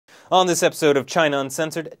On this episode of China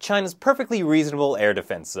Uncensored, China's perfectly reasonable air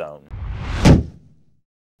defense zone.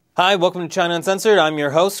 Hi, welcome to China Uncensored. I'm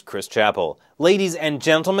your host, Chris Chappell. Ladies and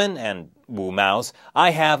gentlemen, and Wu Maos,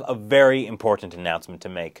 I have a very important announcement to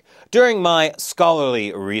make. During my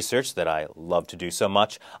scholarly research that I love to do so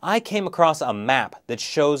much, I came across a map that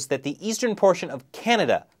shows that the eastern portion of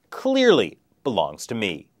Canada clearly belongs to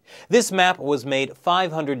me. This map was made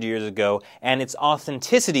 500 years ago, and its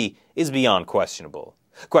authenticity is beyond questioning.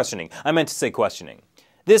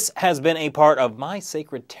 This has been a part of my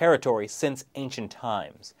sacred territory since ancient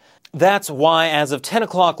times. That's why, as of 10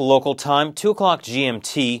 o'clock local time, 2 o'clock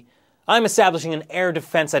GMT, I'm establishing an air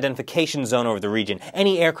defense identification zone over the region.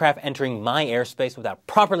 Any aircraft entering my airspace without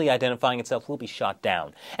properly identifying itself will be shot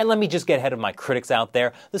down. And let me just get ahead of my critics out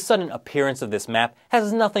there. The sudden appearance of this map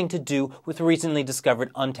has nothing to do with recently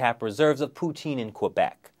discovered untapped reserves of poutine in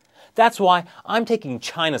Quebec. That's why I'm taking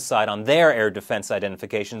China's side on their air defense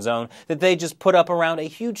identification zone that they just put up around a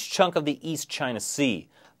huge chunk of the East China Sea.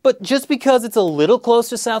 But just because it's a little close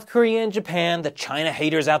to South Korea and Japan, the China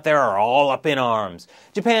haters out there are all up in arms.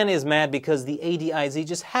 Japan is mad because the ADIZ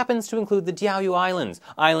just happens to include the Diaoyu-Islands,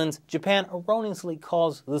 islands Japan erroneously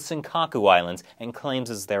calls the Senkaku Islands and claims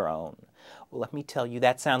as their own. Well, let me tell you,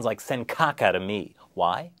 that sounds like Senkaku to me.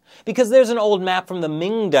 Why? Because there's an old map from the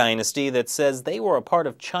Ming Dynasty that says they were a part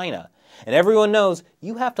of China. And everyone knows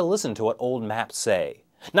you have to listen to what old maps say.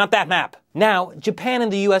 Not that map! Now, Japan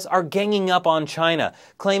and the US are ganging up on China,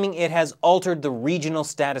 claiming it has altered the regional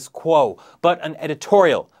status quo. But an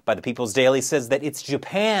editorial by the People's Daily says that it's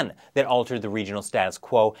Japan that altered the regional status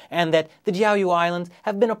quo, and that the Diaoyu Islands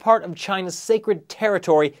have been a part of China's sacred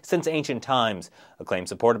territory since ancient times, a claim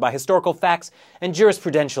supported by historical facts and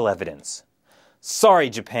jurisprudential evidence. Sorry,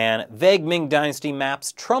 Japan, vague Ming Dynasty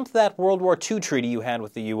maps trump that World War II treaty you had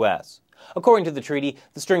with the US. According to the treaty,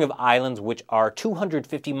 the string of islands which are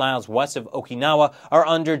 250 miles west of Okinawa are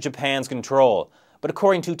under Japan's control. But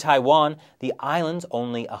according to Taiwan, the islands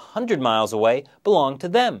only 100 miles away belong to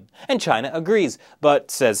them. And China agrees, but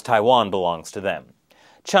says Taiwan belongs to them.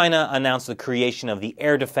 China announced the creation of the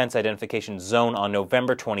Air Defense Identification Zone on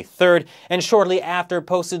November 23rd, and shortly after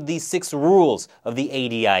posted the 6 rules of the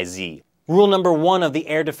ADIZ. Rule number 1 of the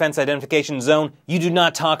Air Defense Identification Zone: you do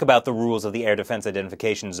not talk about the rules of the Air Defense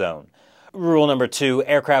Identification Zone. Rule number 2,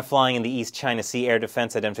 aircraft flying in the East China Sea Air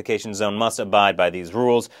Defense Identification Zone must abide by these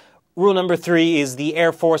rules. Rule number 3 is the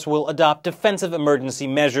Air Force will adopt defensive emergency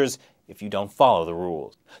measures if you don't follow the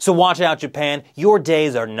rules. So watch out, Japan, your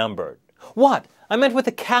days are numbered. What? I meant with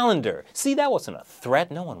a calendar. See, that wasn't a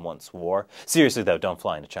threat. No one wants war. Seriously though, don't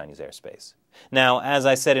fly into Chinese airspace. Now, as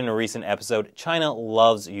I said in a recent episode, China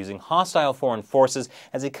loves using hostile foreign forces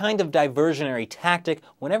as a kind of diversionary tactic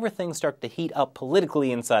whenever things start to heat up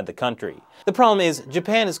politically inside the country. The problem is,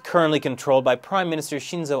 Japan is currently controlled by Prime Minister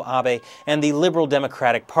Shinzo Abe and the Liberal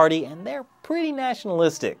Democratic Party, and they're pretty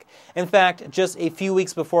nationalistic. In fact, just a few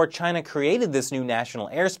weeks before China created this new national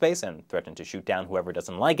airspace and threatened to shoot down whoever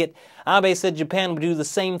doesn't like it, Abe said Japan would do the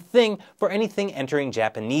same thing for anything entering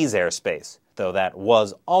Japanese airspace. Though that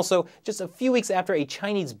was also just a few weeks after a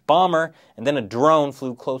Chinese bomber and then a drone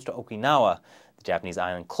flew close to Okinawa, the Japanese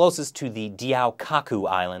island closest to the Diaoyu-Senkaku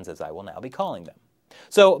Islands, as I will now be calling them.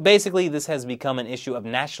 So basically, this has become an issue of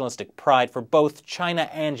nationalistic pride for both China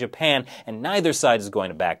and Japan, and neither side is going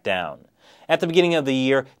to back down. At the beginning of the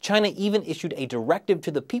year, China even issued a directive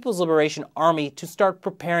to the People's Liberation Army to start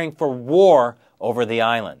preparing for war over the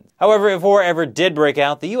island. However, if war ever did break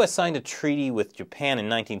out, the US signed a treaty with Japan in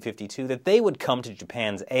 1952 that they would come to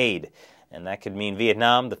Japan's aid. And that could mean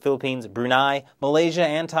Vietnam, the Philippines, Brunei, Malaysia,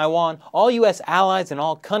 and Taiwan, all US allies and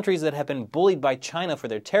all countries that have been bullied by China for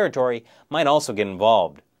their territory, might also get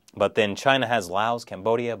involved. But then China has Laos,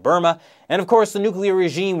 Cambodia, Burma, and of course the nuclear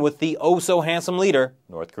regime with the oh-so-handsome leader,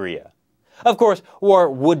 North Korea. Of course, war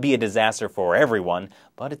would be a disaster for everyone,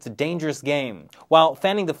 but it's a dangerous game. While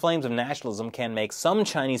fanning the flames of nationalism can make some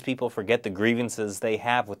Chinese people forget the grievances they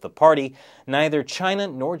have with the party, neither China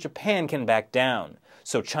nor Japan can back down.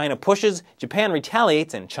 So China pushes, Japan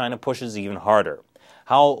retaliates, and China pushes even harder.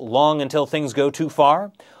 How long until things go too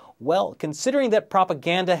far? Well, considering that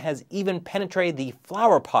propaganda has even penetrated the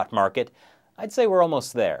flower pot market, I'd say we're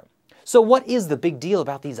almost there. So what is the big deal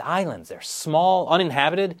about these islands? They're small,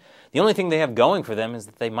 uninhabited. The only thing they have going for them is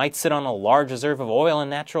that they might sit on a large reserve of oil and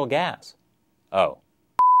natural gas. Oh.